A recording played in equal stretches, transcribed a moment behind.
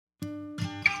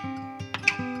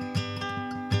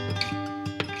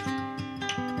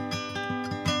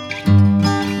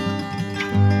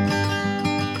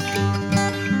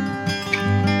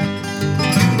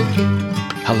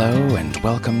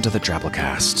Welcome to the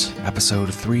Drabblecast,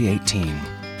 episode 318.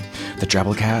 The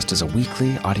Drabblecast is a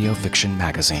weekly audio fiction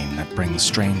magazine that brings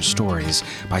strange stories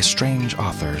by strange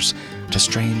authors to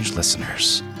strange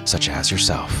listeners, such as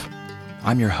yourself.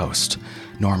 I'm your host,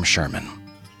 Norm Sherman.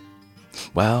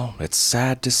 Well, it's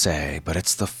sad to say, but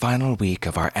it's the final week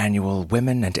of our annual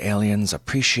Women and Aliens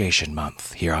Appreciation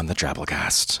Month here on the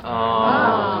Drabblecast.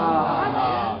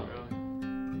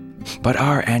 But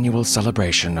our annual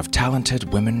celebration of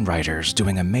talented women writers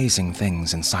doing amazing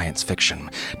things in science fiction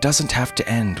doesn't have to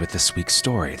end with this week's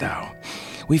story, though.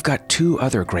 We've got two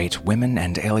other great women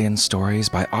and alien stories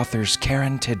by authors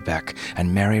Karen Tidbeck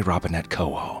and Mary Robinette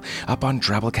Kowal up on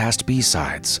Drabblecast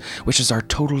B-Sides, which is our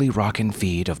totally rockin'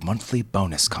 feed of monthly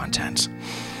bonus content.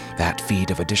 That feed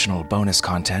of additional bonus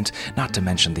content, not to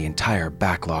mention the entire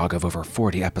backlog of over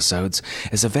 40 episodes,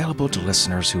 is available to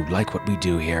listeners who like what we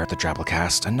do here at the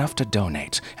Drabblecast enough to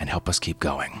donate and help us keep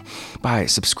going by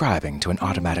subscribing to an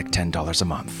automatic $10 a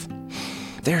month.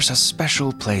 There's a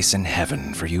special place in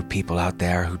heaven for you people out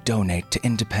there who donate to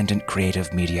independent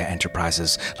creative media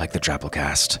enterprises like the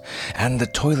Drabblecast, and the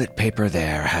toilet paper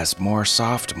there has more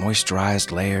soft,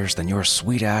 moisturized layers than your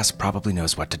sweet ass probably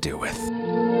knows what to do with.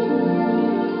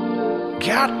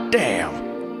 God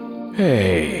damn!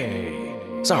 Hey.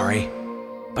 Sorry,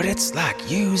 but it's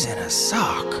like using a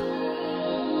sock.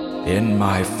 In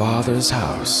my father's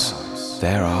house,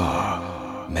 there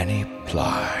are many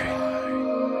ply.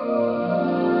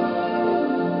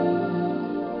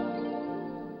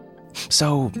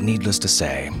 So, needless to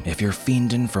say, if you're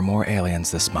fiending for more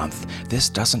aliens this month, this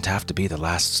doesn't have to be the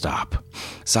last stop.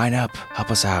 Sign up,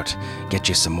 help us out, get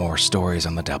you some more stories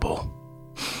on the double.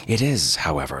 It is,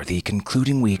 however, the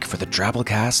concluding week for the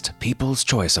Drabblecast People's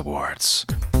Choice Awards.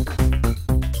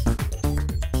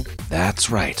 That's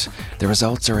right, the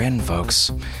results are in,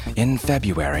 folks. In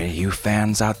February, you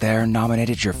fans out there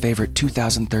nominated your favorite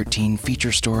 2013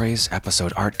 feature stories,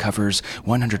 episode art covers,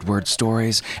 100-word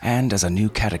stories, and as a new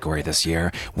category this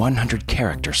year, 100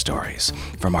 character stories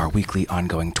from our weekly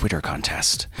ongoing Twitter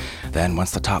contest. Then,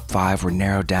 once the top 5 were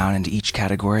narrowed down into each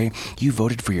category, you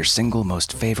voted for your single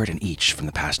most favorite in each from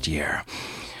the past year.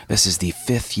 This is the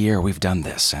 5th year we've done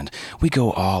this, and we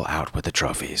go all out with the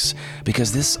trophies,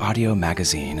 because this audio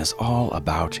magazine is all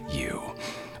about you.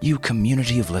 You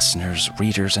community of listeners,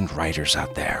 readers, and writers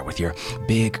out there with your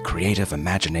big creative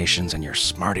imaginations and your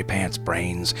smarty-pants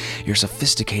brains, your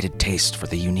sophisticated taste for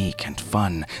the unique and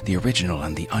fun, the original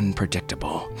and the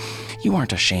unpredictable. You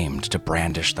aren't ashamed to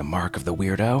brandish the mark of the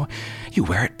weirdo. You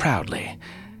wear it proudly.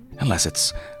 Unless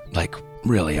it's, like,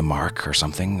 really a mark or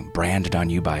something branded on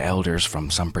you by elders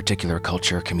from some particular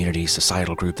culture, community,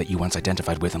 societal group that you once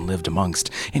identified with and lived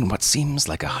amongst in what seems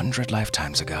like 100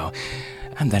 lifetimes ago.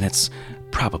 And then it's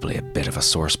probably a bit of a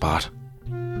sore spot.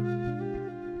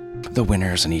 The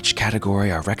winners in each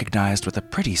category are recognized with a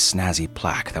pretty snazzy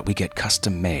plaque that we get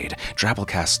custom made,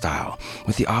 Drabblecast style,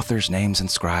 with the authors' names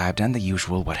inscribed and the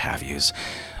usual what-have-yous.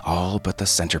 All but the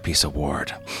centerpiece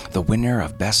award, the winner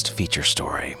of Best Feature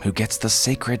Story, who gets the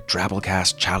sacred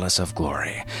Drabblecast Chalice of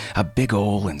Glory, a big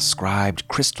ol' inscribed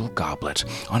crystal goblet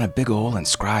on a big ol'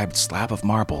 inscribed slab of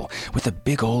marble with a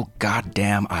big ol'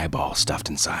 goddamn eyeball stuffed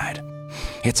inside.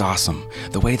 It's awesome,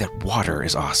 the way that water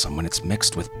is awesome when it's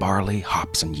mixed with barley,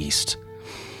 hops, and yeast.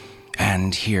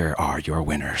 And here are your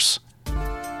winners.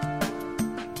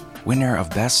 Winner of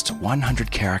Best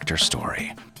 100 Character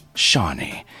Story,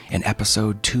 Shawnee, in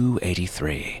episode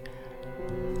 283.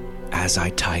 As I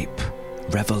type,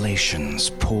 revelations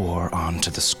pour onto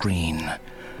the screen.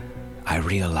 I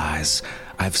realize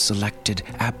I've selected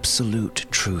absolute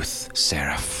truth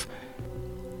serif,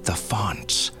 the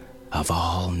font of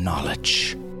all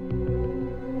knowledge.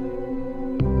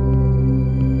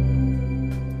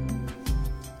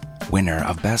 Winner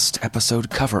of Best Episode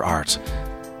Cover Art,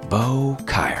 Bo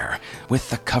Kyer, with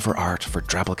the cover art for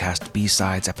Drabblecast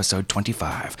B-Sides episode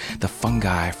 25, The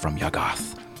Fungi from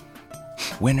Yuggoth.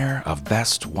 Winner of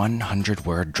Best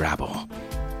 100-Word Drabble,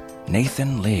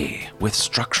 Nathan Lee, with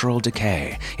Structural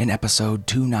Decay in episode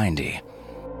 290.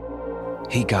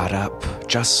 He got up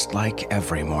just like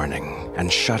every morning and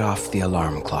shut off the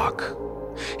alarm clock.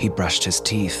 He brushed his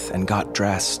teeth and got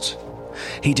dressed.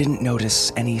 He didn't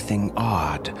notice anything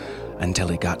odd until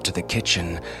he got to the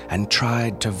kitchen and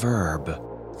tried to verb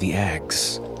the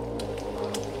eggs.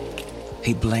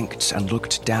 He blinked and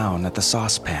looked down at the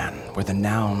saucepan where the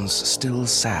nouns still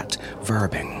sat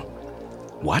verbing.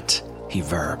 What? He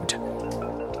verbed.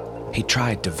 He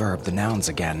tried to verb the nouns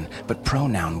again, but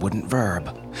pronoun wouldn't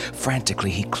verb.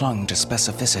 Frantically, he clung to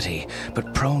specificity,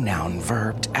 but pronoun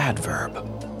verbed adverb.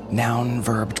 Noun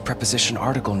verbed preposition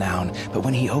article noun, but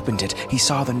when he opened it, he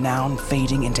saw the noun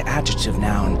fading into adjective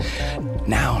noun.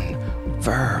 Noun,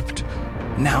 verbed.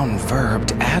 Noun,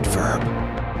 verbed, adverb.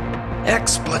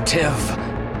 Expletive.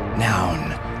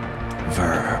 Noun,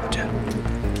 verbed.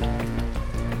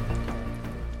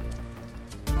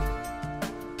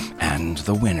 And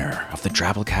the winner of the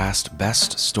Drabblecast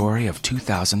Best Story of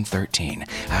 2013,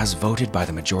 as voted by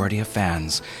the majority of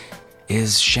fans,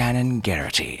 is Shannon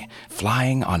Garrity,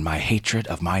 Flying on My Hatred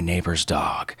of My Neighbor's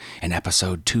Dog, in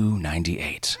episode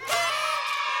 298.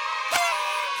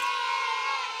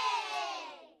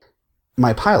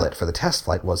 My pilot for the test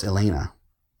flight was Elena.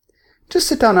 "Just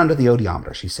sit down under the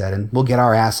odiometer," she said, "and we'll get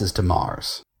our asses to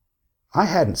Mars." I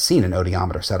hadn't seen an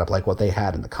odiometer setup like what they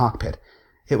had in the cockpit.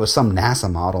 It was some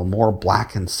NASA model, more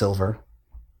black and silver.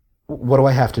 "What do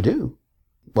I have to do?"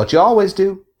 "What you always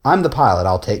do. I'm the pilot.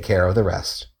 I'll take care of the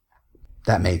rest."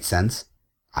 That made sense.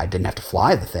 I didn't have to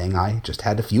fly the thing. I just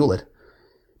had to fuel it.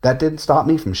 That didn't stop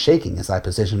me from shaking as I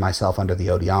positioned myself under the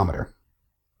odiometer.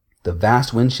 The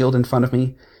vast windshield in front of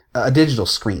me, a digital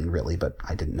screen really, but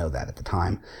I didn't know that at the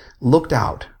time, looked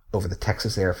out over the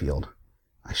Texas airfield.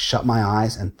 I shut my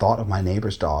eyes and thought of my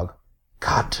neighbor's dog.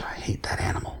 God, I hate that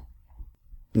animal.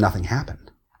 Nothing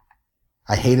happened.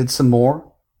 I hated some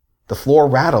more. The floor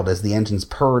rattled as the engines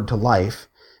purred to life,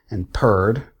 and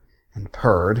purred, and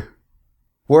purred.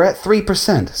 "We're at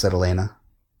 3%, said Elena.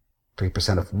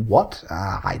 3% of what?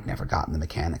 I'd never gotten the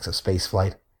mechanics of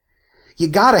spaceflight. "You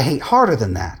gotta hate harder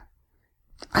than that."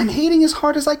 "I'm hating as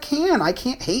hard as I can. I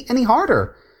can't hate any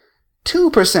harder."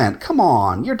 2%, come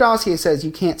on. Your dossier says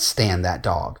you can't stand that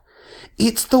dog.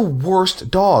 "It's the worst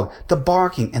dog. The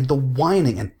barking and the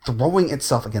whining and throwing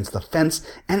itself against the fence,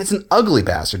 and it's an ugly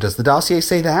bastard. Does the dossier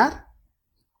say that?"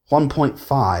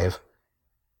 1.5.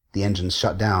 The engines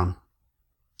shut down.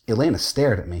 Elena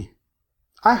stared at me.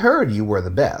 "I heard you were the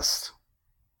best."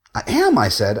 "I am," I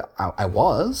said. I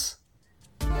was.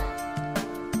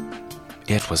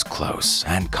 It was close,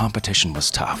 and competition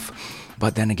was tough.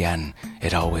 But then again,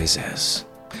 it always is.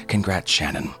 Congrats,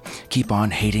 Shannon. Keep on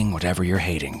hating whatever you're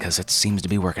hating, because it seems to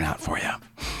be working out for you.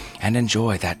 And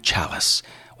enjoy that chalice.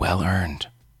 Well earned.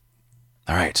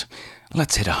 All right,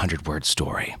 let's hit a 100-word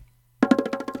story.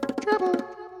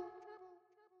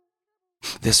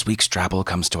 This week's Drabble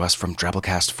comes to us from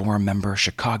Drabblecast forum member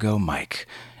Chicago Mike,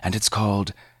 and it's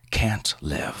called Can't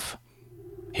Live.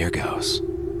 Here goes.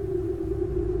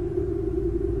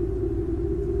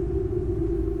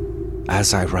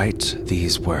 As I write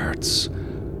these words,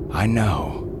 I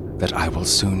know that I will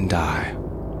soon die.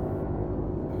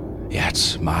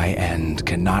 Yet my end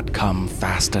cannot come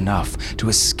fast enough to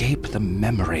escape the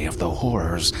memory of the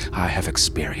horrors I have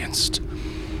experienced.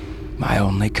 My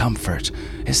only comfort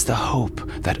is the hope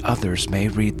that others may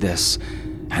read this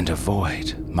and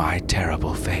avoid my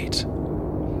terrible fate.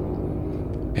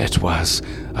 It was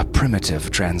a primitive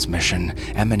transmission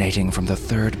emanating from the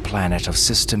third planet of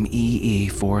System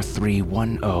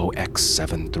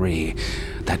EE4310X73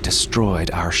 that destroyed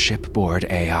our shipboard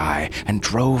AI and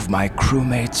drove my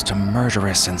crewmates to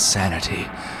murderous insanity.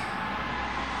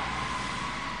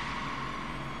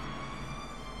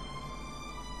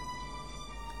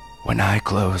 When I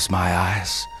close my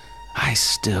eyes, I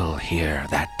still hear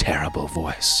that terrible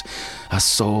voice, a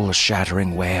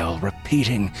soul-shattering wail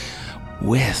repeating,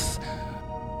 "With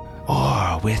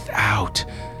or without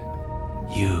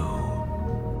you.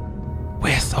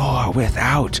 With or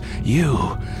without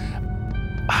you,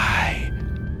 I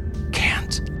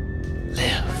can't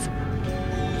live."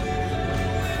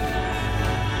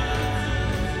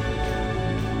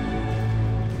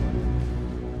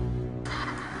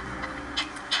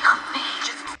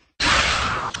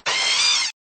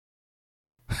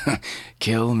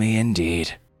 Kill me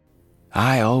indeed.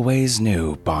 I always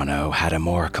knew Bono had a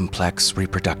more complex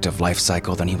reproductive life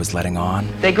cycle than he was letting on.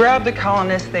 They grab the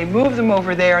colonists, they move them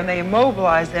over there, and they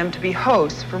immobilize them to be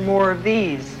hosts for more of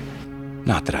these.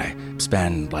 Not that I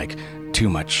spend, too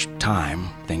much time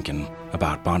thinking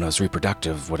about Bono's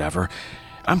reproductive whatever.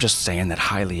 I'm just saying that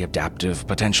highly adaptive,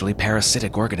 potentially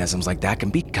parasitic organisms like that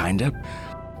can be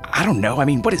I don't know.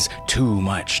 What is too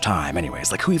much time anyways?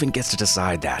 Who even gets to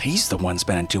decide that? He's the one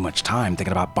spending too much time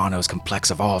thinking about Bono's complex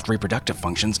evolved reproductive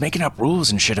functions, making up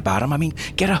rules and shit about him.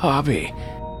 Get a hobby.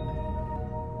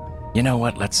 You know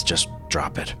what? Let's just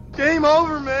drop it. Game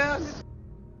over, man.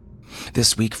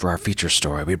 This week for our feature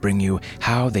story, we bring you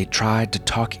How They Tried to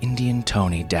Talk Indian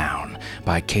Tony Down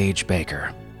by Cage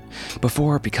Baker.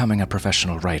 Before becoming a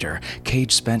professional writer,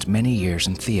 Cage spent many years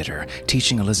in theater,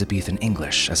 teaching Elizabethan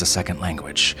English as a second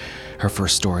language. Her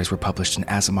first stories were published in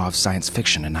Asimov's science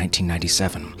fiction in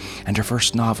 1997, and her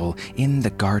first novel, In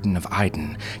the Garden of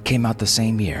Eden, came out the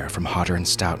same year from Hodder and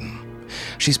Stoughton.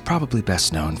 She's probably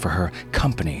best known for her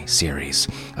Company series,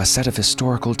 a set of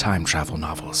historical time travel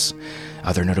novels.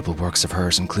 Other notable works of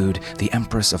hers include The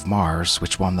Empress of Mars,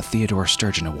 which won the Theodore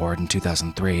Sturgeon Award in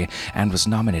 2003 and was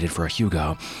nominated for a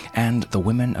Hugo, and The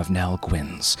Women of Nell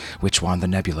Gwyn's, which won the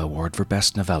Nebula Award for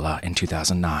Best Novella in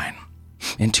 2009.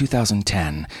 In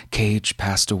 2010, Cage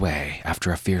passed away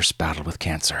after a fierce battle with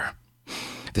cancer.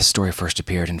 This story first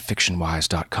appeared in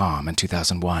fictionwise.com in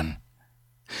 2001.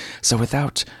 So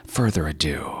without further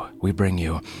ado, we bring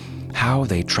you How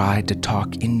They Tried to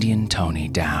Talk Indian Tony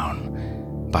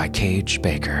Down by Cage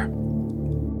Baker.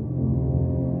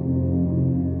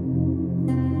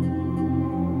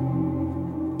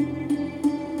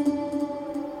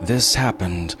 This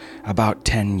happened about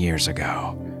 10 years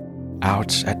ago,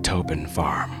 out at Tobin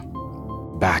Farm.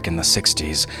 Back in the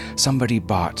 60s, somebody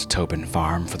bought Tobin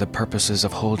Farm for the purposes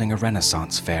of holding a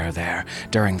Renaissance fair there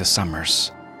during the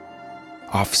summers.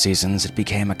 Off-seasons, it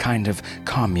became a kind of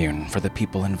commune for the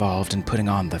people involved in putting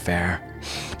on the fair.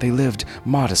 They lived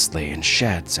modestly in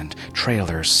sheds and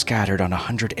trailers scattered on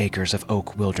 100 acres of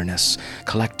oak wilderness,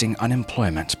 collecting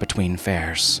unemployment between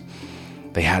fairs.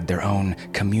 They had their own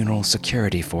communal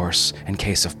security force in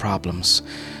case of problems.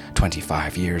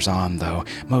 25 years on, though,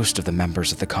 most of the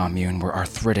members of the commune were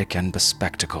arthritic and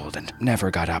bespectacled and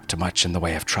never got up to much in the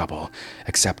way of trouble,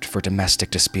 except for domestic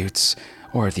disputes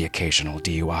or the occasional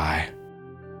DUI.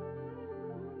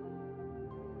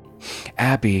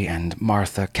 Abby and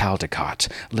Martha Caldecott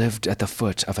lived at the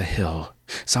foot of a hill,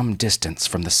 some distance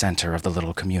from the center of the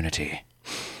little community.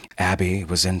 Abby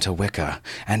was into Wicca,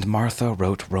 and Martha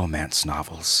wrote romance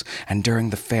novels, and during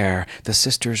the fair, the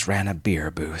sisters ran a beer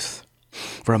booth.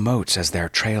 Remote as their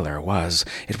trailer was,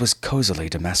 it was cozily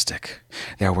domestic.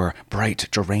 There were bright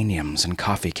geraniums and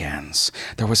coffee cans.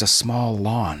 There was a small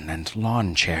lawn and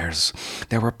lawn chairs.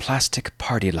 There were plastic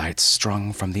party lights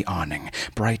strung from the awning,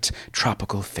 bright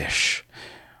tropical fish.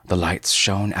 The lights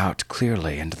shone out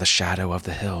clearly into the shadow of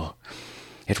the hill.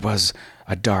 It was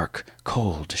a dark,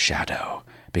 cold shadow,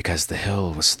 because the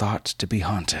hill was thought to be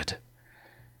haunted.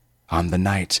 On the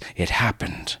night it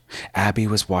happened, Abby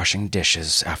was washing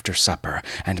dishes after supper,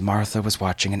 and Martha was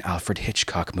watching an Alfred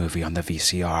Hitchcock movie on the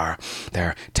VCR.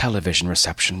 Their television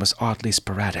reception was oddly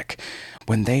sporadic,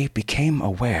 when they became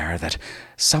aware that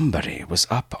somebody was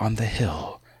up on the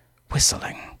hill,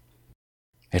 whistling.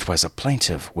 It was a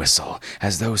plaintive whistle,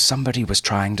 as though somebody was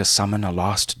trying to summon a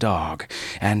lost dog,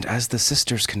 and as the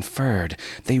sisters conferred,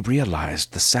 they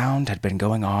realized the sound had been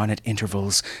going on at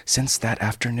intervals since that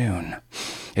afternoon.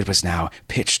 It was now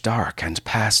pitch dark and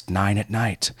past 9 at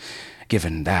night.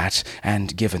 Given that,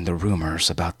 and given the rumors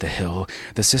about the hill,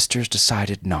 the sisters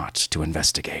decided not to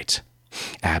investigate.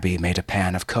 Abby made a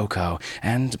pan of cocoa,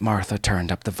 and Martha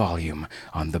turned up the volume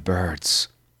on the birds.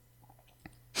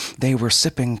 They were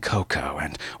sipping cocoa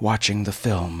and watching the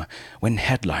film when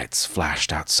headlights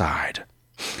flashed outside.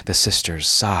 The sisters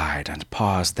sighed and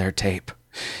paused their tape.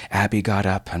 Abby got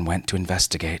up and went to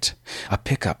investigate. A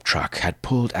pickup truck had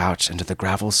pulled out into the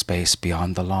gravel space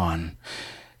beyond the lawn.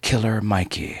 Killer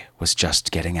Mikey was just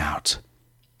getting out.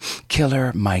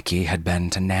 Killer Mikey had been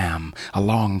to Nam a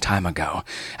long time ago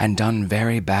and done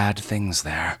very bad things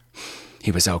there.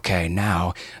 He was okay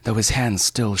now, though his hands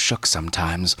still shook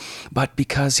sometimes, but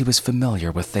because he was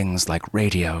familiar with things like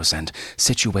radios and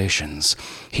situations,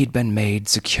 he'd been made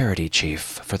security chief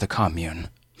for the commune.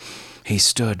 He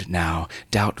stood now,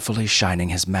 doubtfully shining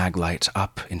his mag light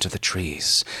up into the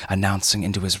trees, announcing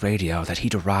into his radio that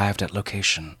he'd arrived at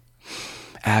location.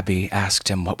 Abby asked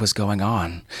him what was going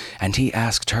on, and he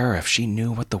asked her if she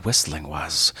knew what the whistling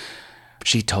was.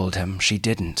 She told him she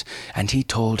didn't, and he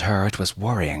told her it was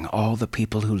worrying all the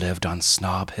people who lived on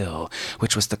Snob Hill,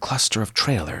 which was the cluster of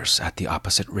trailers at the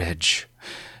opposite ridge.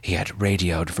 He had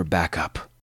radioed for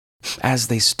backup. As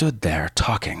they stood there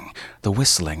talking, the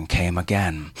whistling came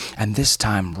again, and this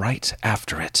time right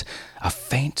after it, a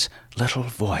faint little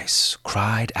voice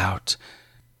cried out,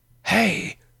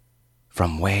 "Hey!"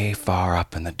 from way far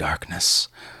up in the darkness.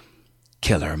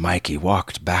 Killer Mikey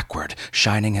walked backward,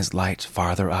 shining his light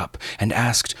farther up, and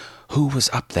asked who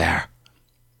was up there.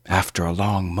 After a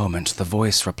long moment, the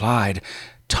voice replied,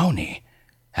 "Tony,"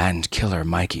 and Killer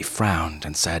Mikey frowned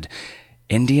and said,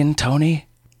 "Indian Tony?"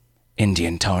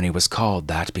 Indian Tony was called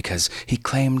that because he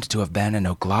claimed to have been an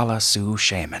Oglala Sioux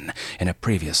shaman in a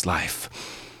previous life.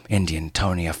 Indian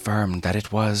Tony affirmed that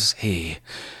it was he.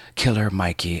 Killer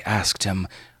Mikey asked him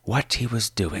what he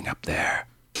was doing up there.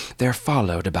 There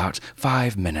followed about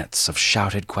 5 minutes of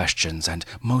shouted questions and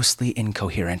mostly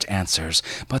incoherent answers,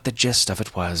 but the gist of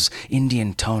it was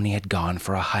Indian Tony had gone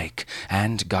for a hike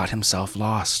and got himself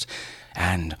lost,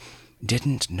 and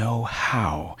didn't know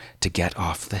how to get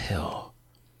off the hill.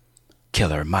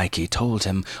 Killer Mikey told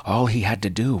him all he had to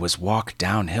do was walk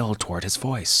downhill toward his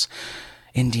voice.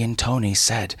 Indian Tony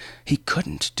said he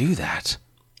couldn't do that.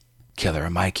 Killer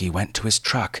Mikey went to his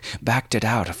truck, backed it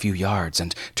out a few yards,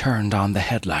 and turned on the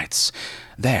headlights.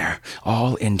 There,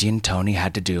 all Indian Tony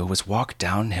had to do was walk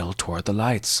downhill toward the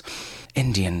lights.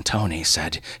 Indian Tony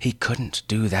said he couldn't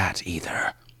do that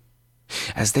either.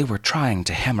 As they were trying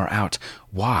to hammer out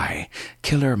why,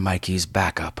 Killer Mikey's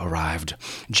backup arrived,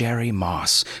 Jerry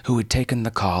Moss, who had taken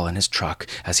the call in his truck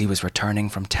as he was returning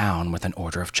from town with an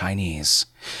order of Chinese.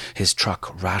 His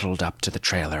truck rattled up to the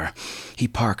trailer. He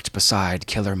parked beside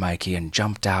Killer Mikey and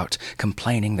jumped out,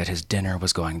 complaining that his dinner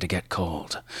was going to get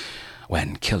cold.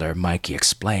 When Killer Mikey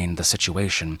explained the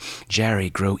situation, Jerry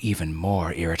grew even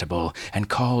more irritable and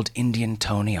called Indian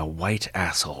Tony a white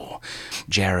asshole.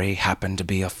 Jerry happened to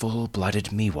be a full-blooded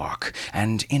Miwok,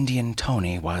 and Indian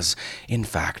Tony was, in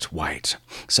fact, white,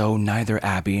 so neither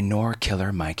Abby nor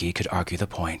Killer Mikey could argue the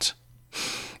point.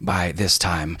 By this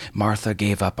time, Martha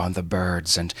gave up on the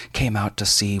birds and came out to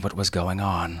see what was going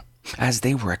on. As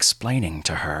they were explaining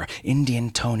to her, Indian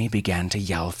Tony began to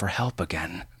yell for help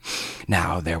again.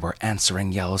 Now there were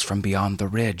answering yells from beyond the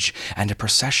ridge, and a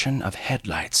procession of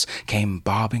headlights came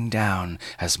bobbing down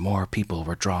as more people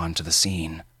were drawn to the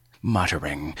scene.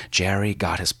 Muttering, Jerry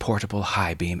got his portable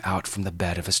high beam out from the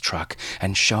bed of his truck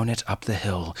and shone it up the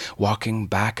hill, walking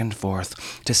back and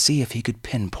forth to see if he could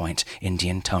pinpoint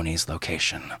Indian Tony's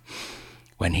location.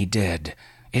 When he did,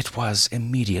 it was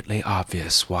immediately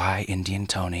obvious why Indian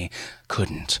Tony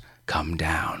couldn't come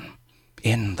down.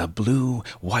 In the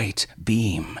blue-white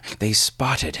beam, they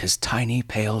spotted his tiny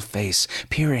pale face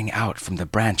peering out from the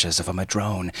branches of a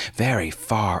madrone very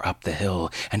far up the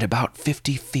hill and about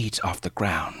 50 feet off the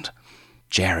ground.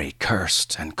 Jerry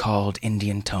cursed and called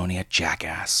Indian Tony a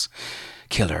jackass.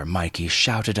 Killer Mikey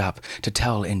shouted up to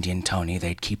tell Indian Tony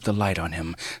they'd keep the light on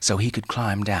him so he could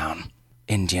climb down.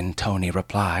 Indian Tony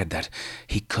replied that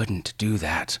he couldn't do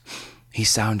that. He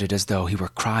sounded as though he were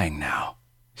crying now.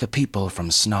 The people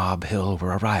from Snob Hill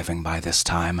were arriving by this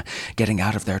time, getting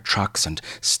out of their trucks and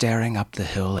staring up the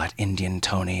hill at Indian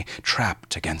Tony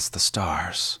trapped against the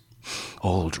stars.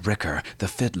 Old Ricker, the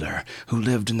fiddler, who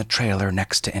lived in the trailer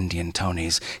next to Indian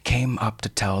Tony's, came up to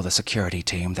tell the security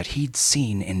team that he'd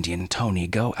seen Indian Tony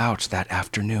go out that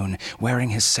afternoon wearing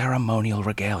his ceremonial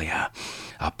regalia,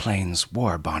 a Plains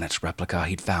war bonnet replica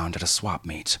he'd found at a swap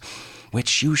meet,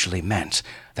 which usually meant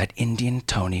that Indian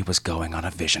Tony was going on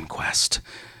a vision quest.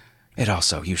 It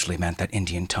also usually meant that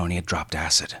Indian Tony had dropped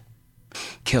acid.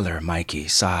 Killer Mikey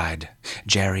sighed.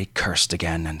 Jerry cursed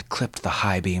again and clipped the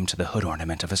high beam to the hood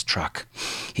ornament of his truck.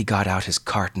 He got out his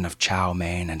carton of chow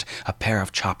mein and a pair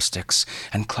of chopsticks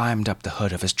and climbed up the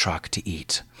hood of his truck to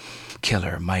eat.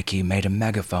 Killer Mikey made a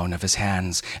megaphone of his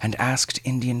hands and asked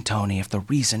Indian Tony if the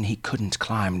reason he couldn't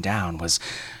climb down was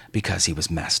because he was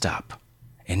messed up.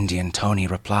 Indian Tony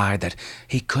replied that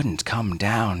he couldn't come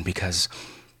down because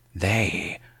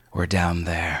they were down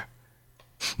there.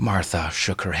 Martha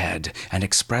shook her head and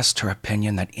expressed her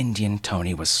opinion that Indian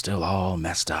Tony was still all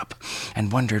messed up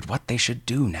and wondered what they should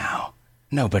do now.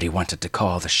 Nobody wanted to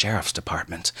call the sheriff's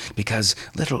department because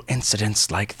little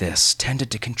incidents like this tended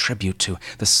to contribute to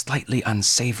the slightly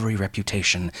unsavory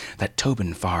reputation that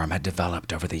Tobin Farm had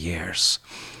developed over the years.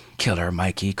 Killer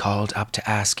Mikey called up to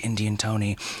ask Indian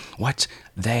Tony what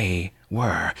they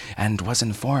were and was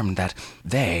informed that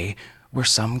they were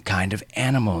some kind of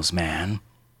animals, man.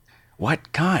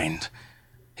 What kind?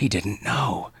 He didn't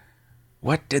know.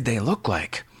 What did they look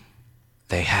like?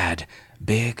 They had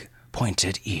big,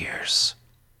 pointed ears.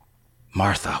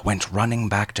 Martha went running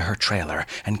back to her trailer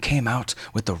and came out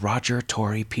with the Roger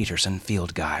Torrey Peterson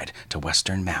Field Guide to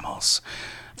Western Mammals.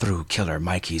 Through Killer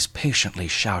Mikey's patiently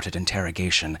shouted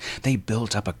interrogation, they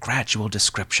built up a gradual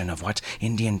description of what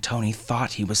Indian Tony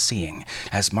thought he was seeing,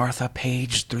 as Martha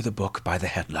paged through the book by the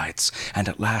headlights, and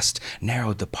at last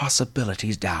narrowed the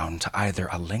possibilities down to either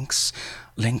a lynx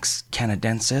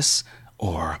canadensis,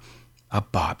 or a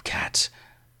bobcat,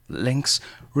 Lynx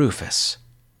rufus.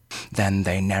 Then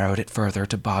they narrowed it further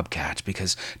to bobcat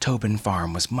because Tobin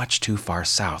Farm was much too far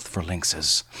south for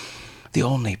lynxes. The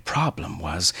only problem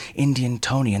was Indian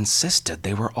Tony insisted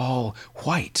they were all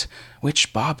white,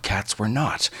 which bobcats were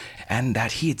not, and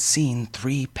that he had seen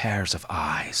 3 pairs of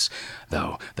eyes,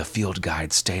 though the field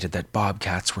guide stated that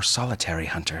bobcats were solitary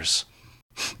hunters.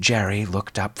 Jerry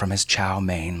looked up from his chow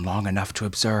mein long enough to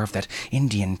observe that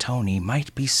Indian Tony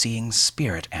might be seeing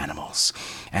spirit animals,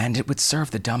 and it would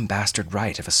serve the dumb bastard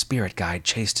right if a spirit guide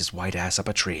chased his white ass up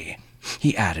a tree.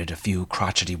 He added a few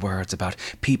crotchety words about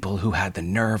people who had the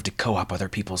nerve to co-op other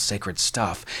people's sacred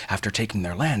stuff after taking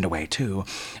their land away, too.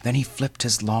 Then he flipped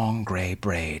his long gray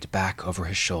braid back over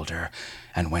his shoulder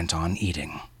and went on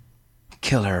eating.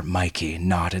 Killer Mikey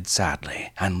nodded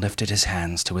sadly and lifted his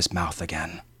hands to his mouth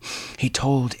again. He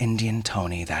told Indian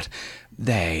Tony that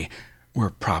they were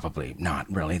probably not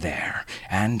really there,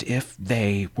 and if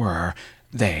they were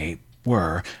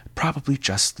probably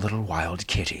just little wild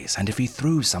kitties, and if he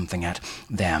threw something at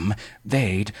them,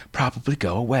 they'd probably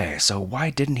go away, so why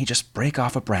didn't he just break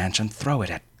off a branch and throw it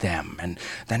at them, and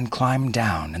then climb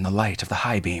down in the light of the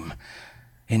high beam?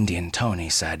 Indian Tony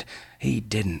said he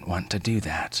didn't want to do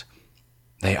that.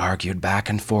 They argued back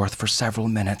and forth for several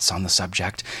minutes on the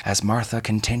subject as Martha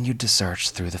continued to search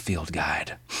through the field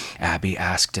guide. Abby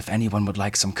asked if anyone would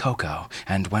like some cocoa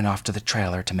and went off to the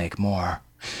trailer to make more.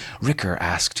 Ricker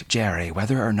asked Jerry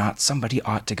whether or not somebody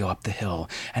ought to go up the hill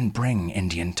and bring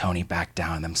Indian Tony back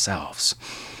down themselves.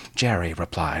 Jerry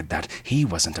replied that he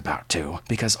wasn't about to,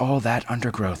 because all that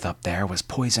undergrowth up there was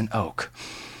poison oak.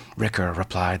 Ricker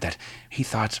replied that he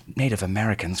thought Native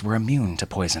Americans were immune to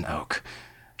poison oak.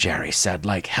 Jerry said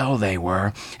like hell they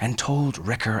were, and told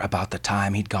Ricker about the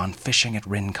time he'd gone fishing at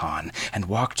Rincon and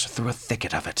walked through a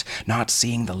thicket of it, not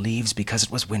seeing the leaves because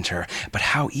it was winter, but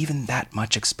how even that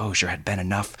much exposure had been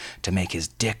enough to make his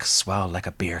dick swell like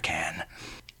a beer can.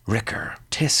 Ricker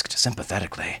tisked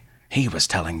sympathetically. He was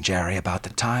telling Jerry about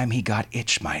the time he got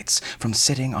itch mites from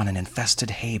sitting on an infested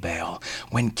hay bale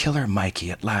when Killer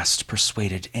Mikey at last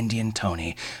persuaded Indian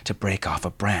Tony to break off a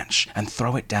branch and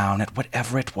throw it down at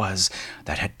whatever it was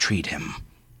that had treed him.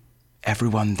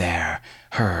 Everyone there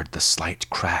heard the slight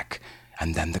crack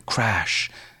and then the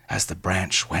crash as the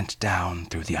branch went down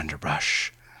through the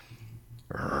underbrush.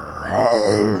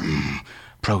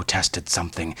 Protested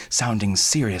something sounding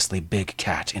seriously big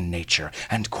cat in nature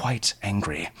and quite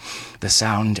angry. The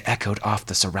sound echoed off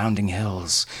the surrounding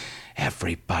hills.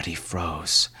 Everybody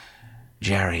froze.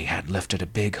 Jerry had lifted a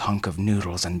big hunk of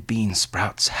noodles and bean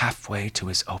sprouts halfway to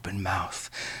his open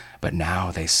mouth, but now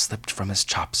they slipped from his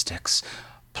chopsticks,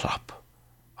 plop,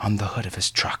 on the hood of his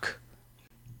truck.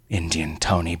 Indian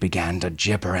Tony began to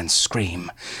gibber and scream.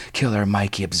 Killer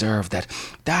Mikey observed that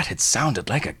had sounded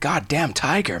like a goddamn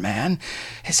tiger, man.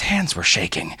 His hands were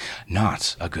shaking.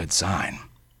 Not a good sign.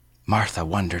 Martha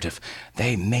wondered if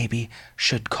they maybe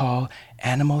should call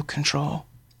animal control.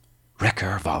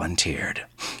 Ricker volunteered.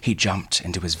 He jumped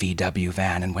into his VW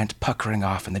van and went puckering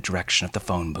off in the direction of the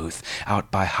phone booth out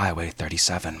by Highway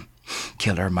 37.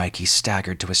 Killer Mikey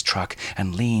staggered to his truck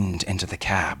and leaned into the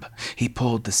cab. He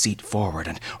pulled the seat forward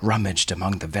and rummaged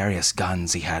among the various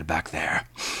guns he had back there.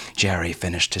 Jerry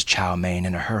finished his chow mein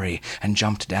in a hurry and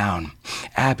jumped down.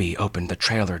 Abby opened the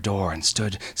trailer door and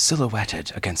stood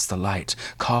silhouetted against the light,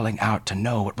 calling out to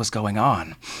know what was going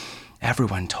on.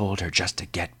 Everyone told her just to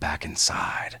get back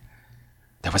inside.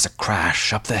 There was a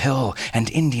crash up the hill, and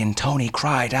Indian Tony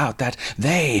cried out that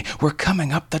they were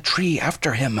coming up the tree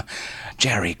after him.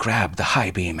 Jerry grabbed the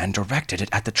high beam and directed it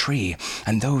at the tree,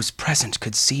 and those present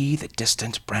could see the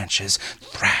distant branches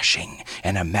thrashing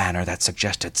in a manner that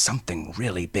suggested something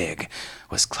really big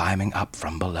was climbing up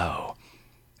from below.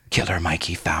 Killer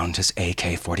Mikey found his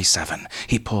AK-47.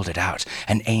 He pulled it out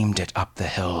and aimed it up the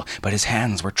hill, but his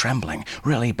hands were trembling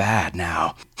really bad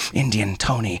now. Indian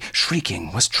Tony,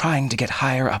 shrieking, was trying to get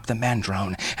higher up the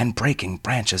mandrone and breaking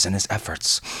branches in his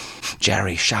efforts.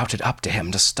 Jerry shouted up to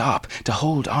him to stop, to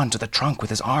hold on to the trunk with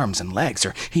his arms and legs,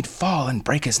 or he'd fall and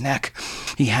break his neck.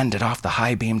 He handed off the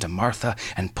high beam to Martha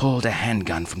and pulled a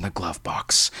handgun from the glove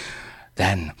box.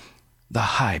 Then the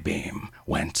high beam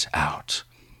went out.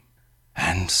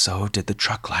 And so did the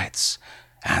truck lights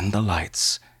and the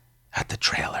lights at the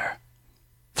trailer.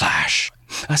 Flash!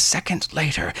 A second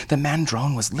later, the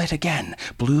mandrone was lit again,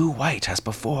 blue-white as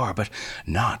before, but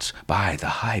not by the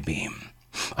high beam.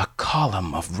 A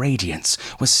column of radiance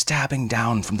was stabbing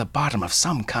down from the bottom of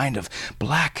some kind of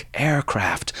black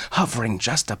aircraft hovering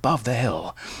just above the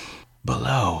hill.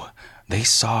 Below, they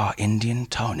saw Indian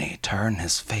Tony turn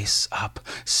his face up,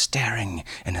 staring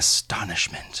in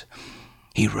astonishment.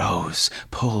 He rose,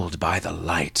 pulled by the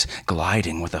light,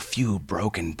 gliding with a few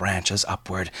broken branches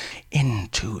upward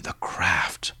into the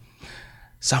craft.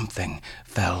 Something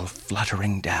fell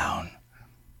fluttering down.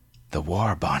 The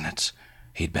war bonnet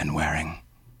he'd been wearing.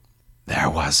 There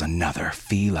was another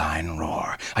feline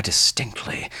roar, a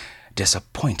distinctly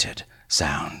disappointed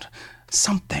sound.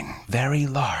 Something very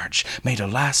large made a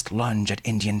last lunge at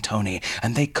Indian Tony,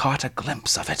 and they caught a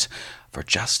glimpse of it for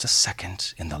just a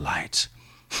second in the light.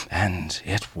 And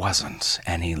it wasn't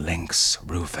any Lynx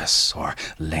rufus or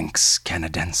Lynx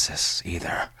canadensis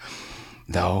either,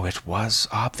 though it was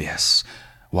obvious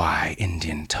why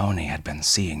Indian Tony had been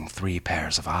seeing 3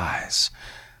 pairs of eyes.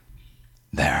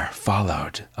 There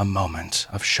followed a moment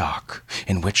of shock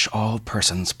in which all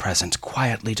persons present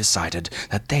quietly decided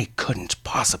that they couldn't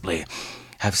possibly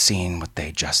have seen what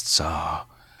they just saw.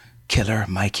 Killer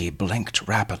Mikey blinked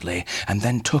rapidly and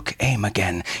then took aim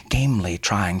again, gamely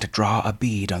trying to draw a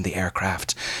bead on the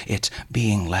aircraft, it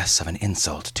being less of an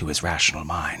insult to his rational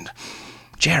mind.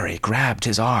 Jerry grabbed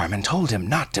his arm and told him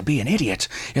not to be an idiot.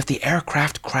 If the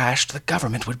aircraft crashed, the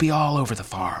government would be all over the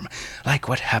farm, like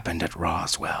what happened at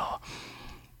Roswell.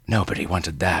 Nobody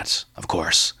wanted that, of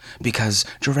course, because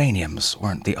geraniums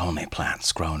weren't the only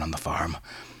plants grown on the farm.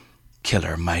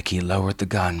 Killer Mikey lowered the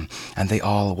gun, and they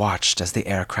all watched as the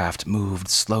aircraft moved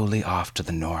slowly off to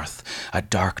the north, a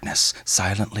darkness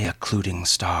silently occluding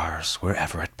stars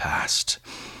wherever it passed.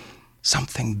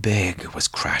 Something big was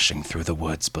crashing through the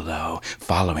woods below,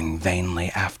 following vainly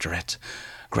after it.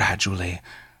 Gradually,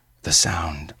 the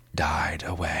sound died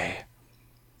away.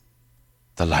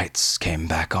 The lights came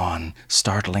back on,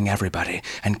 startling everybody,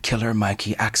 and Killer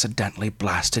Mikey accidentally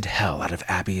blasted hell out of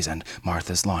Abby's and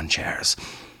Martha's lawn chairs.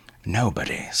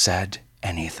 Nobody said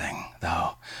anything,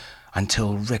 though,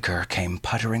 until Ricker came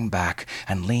puttering back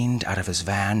and leaned out of his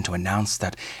van to announce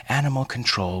that Animal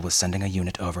Control was sending a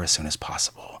unit over as soon as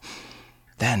possible.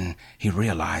 Then he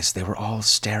realized they were all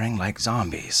staring like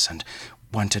zombies and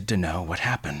wanted to know what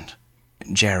happened.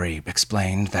 Jerry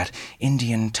explained that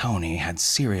Indian Tony had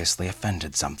seriously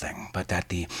offended something, but that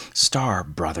the Star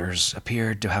brothers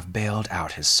appeared to have bailed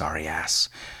out his sorry ass.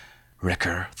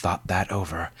 Ricker thought that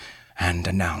over and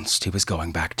announced he was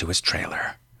going back to his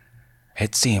trailer.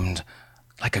 It seemed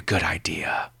like a good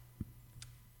idea.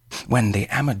 When the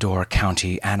Amador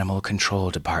County Animal Control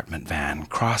Department van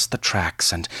crossed the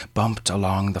tracks and bumped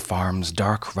along the farm's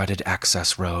dark rutted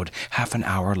access road half an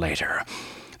hour later,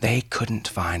 they couldn't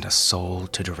find a soul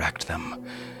to direct them.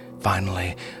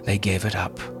 Finally, they gave it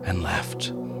up and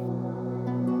left.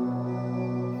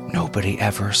 Nobody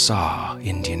ever saw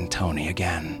Indian Tony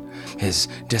again. His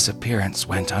disappearance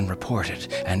went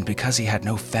unreported, and because he had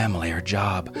no family or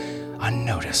job,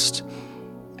 unnoticed.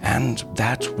 And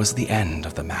that was the end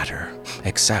of the matter,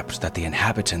 except that the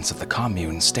inhabitants of the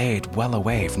commune stayed well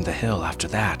away from the hill after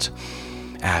that.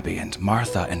 Abby and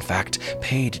Martha, in fact,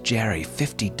 paid Jerry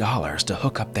 $50 to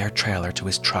hook up their trailer to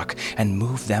his truck and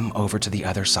move them over to the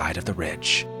other side of the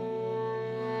ridge.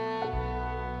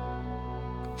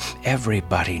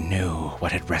 Everybody knew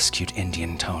what had rescued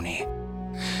Indian Tony,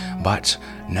 but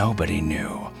nobody knew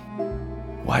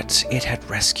what it had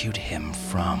rescued him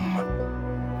from.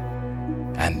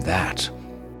 And that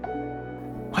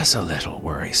was a little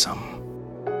worrisome.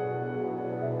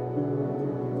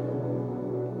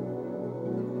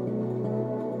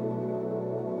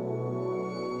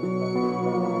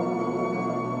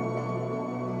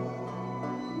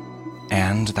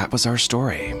 And that was our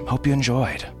story. Hope you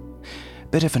enjoyed.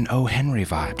 Bit of an O. Henry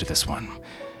vibe to this one.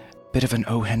 Bit of an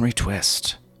O. Henry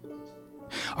twist.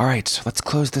 Alright, let's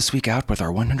close this week out with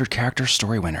our 100 character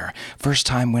story winner. First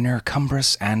time winner,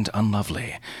 Cumbrous and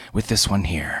Unlovely, with this one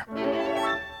here.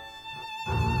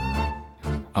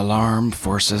 Alarm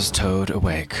forces Toad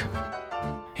awake.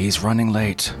 He's running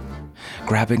late.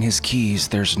 Grabbing his keys,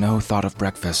 there's no thought of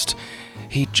breakfast.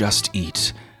 He'd just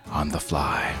eat on the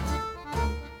fly.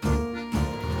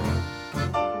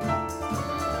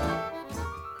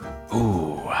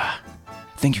 Ooh.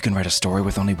 Think you can write a story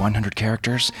with only 100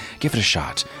 characters? Give it a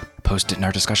shot. Post it in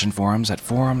our discussion forums at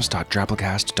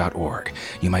forums.drabblecast.org.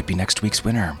 You might be next week's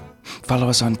winner. Follow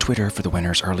us on Twitter for the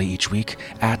winners early each week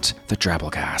at the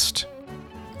Drabblecast.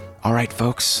 Alright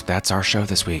folks, that's our show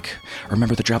this week.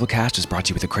 Remember, the Drabblecast is brought to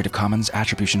you with a Creative Commons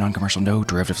Attribution Non-Commercial No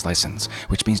Derivatives license,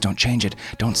 which means don't change it,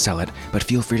 don't sell it, but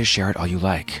feel free to share it all you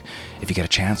like. If you get a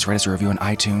chance, write us a review on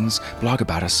iTunes, blog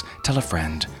about us, tell a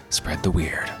friend, spread the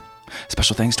weird.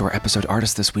 Special thanks to our episode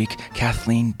artist this week,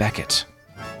 Kathleen Beckett.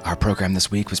 Our program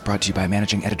this week was brought to you by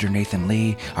managing editor Nathan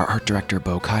Lee, our art director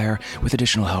Bo Kyer, with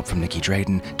additional help from Nikki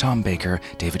Drayden, Tom Baker,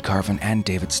 David Carvin, and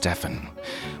David Steffen.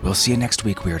 We'll see you next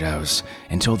week, weirdos.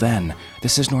 Until then,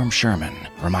 this is Norm Sherman,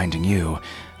 reminding you,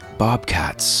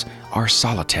 bobcats are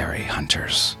solitary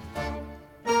hunters.